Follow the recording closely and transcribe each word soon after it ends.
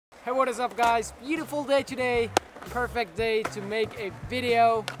Hey, what is up guys? Beautiful day today. Perfect day to make a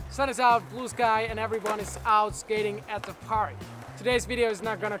video. Sun is out, blue sky, and everyone is out skating at the park. Today's video is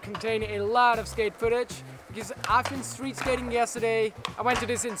not gonna contain a lot of skate footage because I've been street skating yesterday. I went to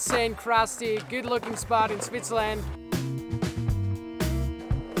this insane, crusty, good looking spot in Switzerland.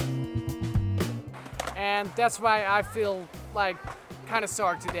 And that's why I feel like kind of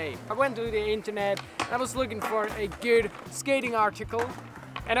sore today. I went to the internet and I was looking for a good skating article.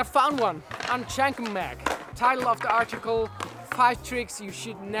 And I found one on jenkem. Title of the article, 5 tricks you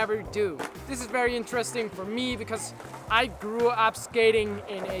should never do. This is very interesting for me because I grew up skating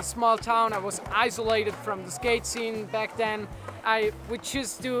in a small town. I was isolated from the skate scene back then. I would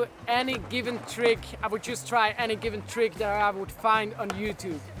just do any given trick. I would just try any given trick that I would find on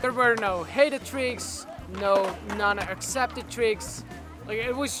YouTube. There were no hated tricks, no non-accepted tricks. Like,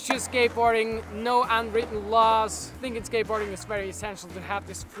 it was just skateboarding, no unwritten laws. I think in skateboarding it's very essential to have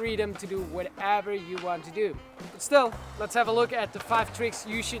this freedom to do whatever you want to do. But still, let's have a look at the 5 tricks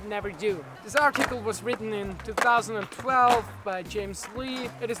you should never do. This article was written in 2012 by James Lee.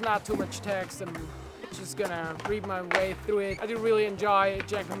 It is not too much text. I'm just gonna read my way through it. I do really enjoy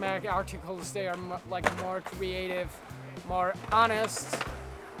jenkem articles. They are more creative, more honest,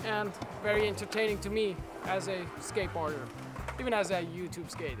 and very entertaining to me as a skateboarder. Even as a YouTube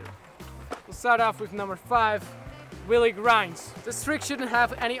skater. We'll start off with number 5, wheelie grinds. This trick shouldn't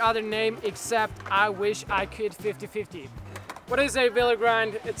have any other name except I wish I could 50-50. What is a wheelie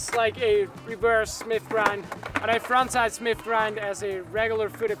grind? It's like a reverse Smith grind, but a frontside Smith grind as a regular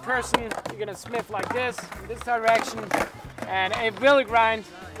footed person. You're gonna Smith like this, in this direction, and a wheelie grind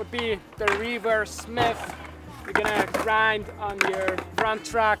would be the reverse Smith. You're gonna grind on your front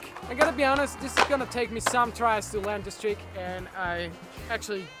track. I gotta be honest, this is gonna take me some tries to land this trick, and I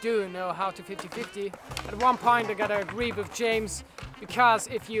actually do know how to 50-50. At one point I gotta agree with James, because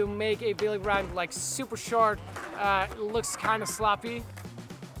if you make a wheelie grind like super short, it looks kind of sloppy.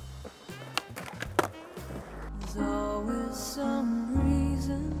 There's always some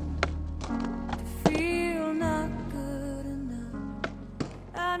reason to feel not good enough,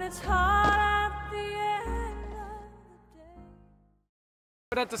 and it's hard at the end.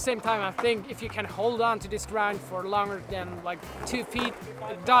 But at the same time, I think if you can hold on to this grind for longer than like 2 feet,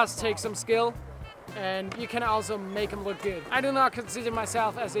 it does take some skill, and you can also make them look good. I do not consider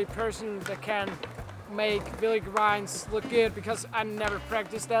myself as a person that can make wheelie grinds look good because I never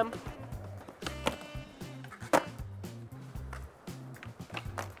practiced them.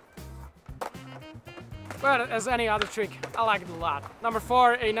 But as any other trick, I like it a lot. Number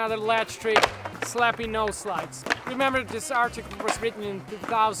 4, another ledge trick, slappy nose slides. Remember, this article was written in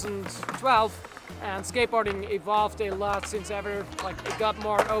 2012, and skateboarding evolved a lot since ever. Like, it got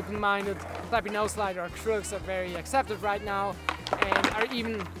more open-minded. Slappy nose slide or crooks are very accepted right now, and are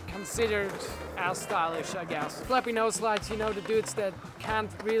even considered as stylish, I guess. Slappy nose slides, you know, the dudes that can't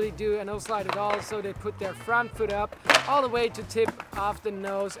really do a nose slide at all, so they put their front foot up all the way to tip off the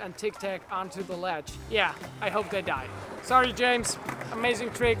nose and tic-tac onto the ledge. Yeah, I hope they die. Sorry, James.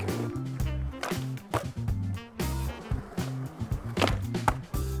 Amazing trick.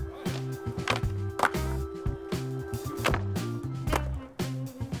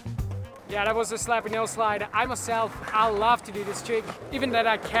 Yeah, that was a slappy nose slide. I myself, I love to do this trick, even that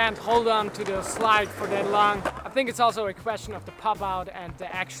I can't hold on to the slide for that long. I think it's also a question of the pop out and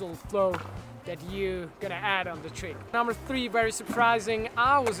the actual flow that you're gonna add on the trick. Number 3, very surprising.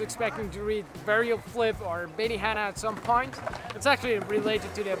 I was expecting to read varial flip or Benihana at some point. It's actually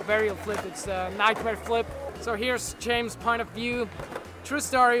related to the varial flip. It's the nightmare flip. So here's James' point of view. True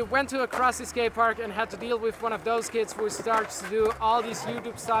story, went to a crusty skate park and had to deal with one of those kids who starts to do all these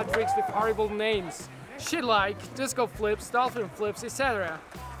YouTube style tricks with horrible names. Shit like disco flips, dolphin flips, etc.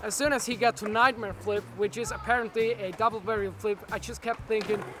 As soon as he got to nightmare flip, which is apparently a double varial flip, I just kept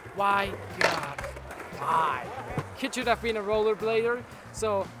thinking, why God, why? Kid should have been a rollerblader,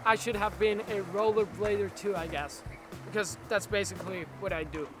 so I should have been a rollerblader too, I guess. Because that's basically what I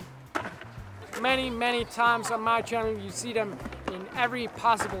do. Many times on my channel you see them in every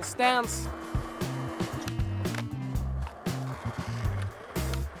possible stance.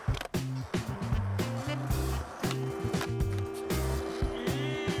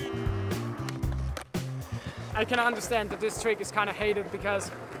 I can understand that this trick is kind of hated because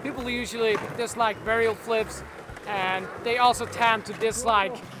people usually dislike varial flips, and they also tend to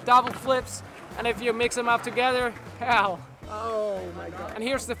dislike double flips, and if you mix them up together, hell. Oh my God. And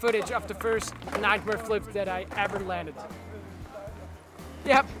here's the footage of the first nightmare flip that I ever landed.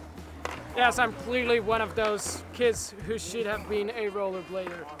 Yep. Yes, I'm clearly one of those kids who should have been a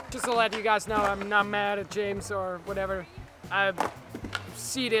rollerblader. Just to let you guys know, I'm not mad at James or whatever. I've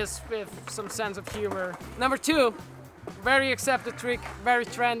see this with some sense of humor. Number 2, very accepted trick, very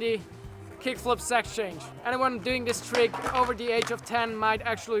trendy, kickflip sex change. Anyone doing this trick over the age of 10 might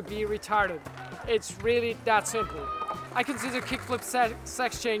actually be retarded. It's really that simple. I consider kickflip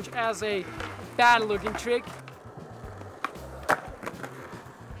sex change as a bad looking trick,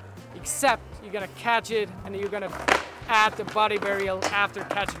 except you're gonna catch it and you're gonna add the body burial after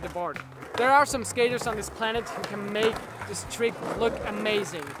catching the board. There are some skaters on this planet who can make this trick look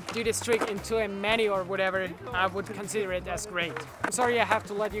amazing. Do this trick into a mani or whatever, I would consider it as great. I'm sorry I have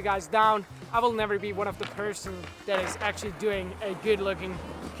to let you guys down. I will never be one of the person that is actually doing a good looking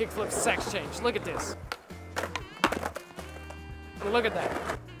kickflip sex change. Look at this. Look at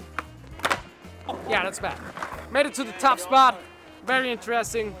that. Yeah, that's bad. Made it to the top spot. Very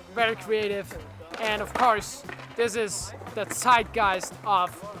interesting, very creative. And of course, this is the zeitgeist of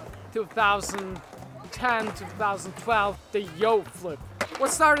 2010, 2012, the yo flip.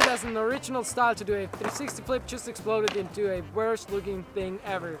 What started as an original style to do a 360 flip just exploded into a worst looking thing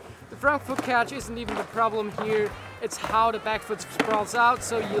ever. The front foot catch isn't even the problem here, it's how the back foot sprawls out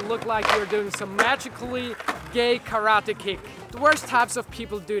so you look like you're doing some magically gay karate kick. The worst types of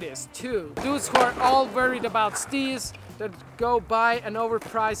people do this too. Dudes who are all worried about steez, that go buy an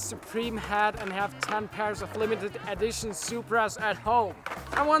overpriced Supreme hat and have 10 pairs of limited edition Supras at home.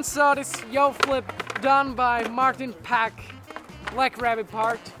 I once saw this yo flip done by Martin Pack, Black Rabbit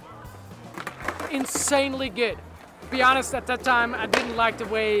part. Insanely good. To be honest, at that time I didn't like the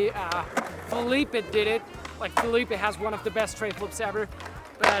way Felipe did it. Like Felipe has one of the best tray flips ever,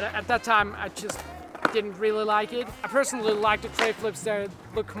 but at that time I just didn't really like it. I personally like the tray flips that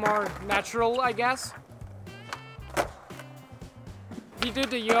look more natural, I guess. If you do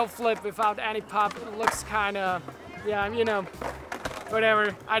the yo flip without any pop, it looks kinda, yeah, you know,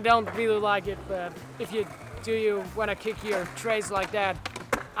 whatever. I don't really like it, but if you wanna kick your trays like that,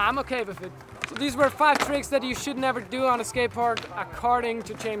 I'm okay with it. So these were 5 tricks that you should never do on a skateboard, according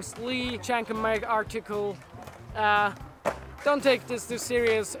to James Lee, jenkem article. Don't take this too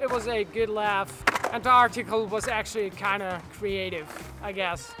serious, it was a good laugh. And the article was actually kinda creative, I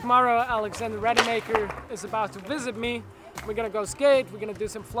guess. Tomorrow, Alexander Readymaker is about to visit me. We're gonna go skate, we're gonna do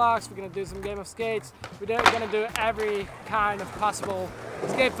some vlogs, we're gonna do some game of skates. We're gonna do every kind of possible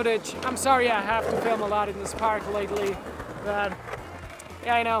skate footage. I'm sorry I have to film a lot in this park lately, but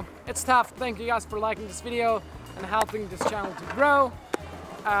yeah, I know, it's tough. Thank you guys for liking this video and helping this channel to grow.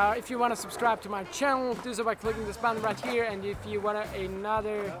 If you want to subscribe to my channel, do so by clicking this button right here. And if you want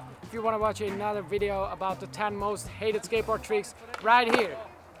to watch another video about the 10 most hated skateboard tricks, right here,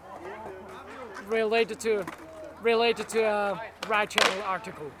 related to a Right Channel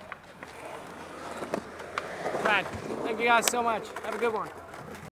article. Right. Thank you guys so much. Have a good one.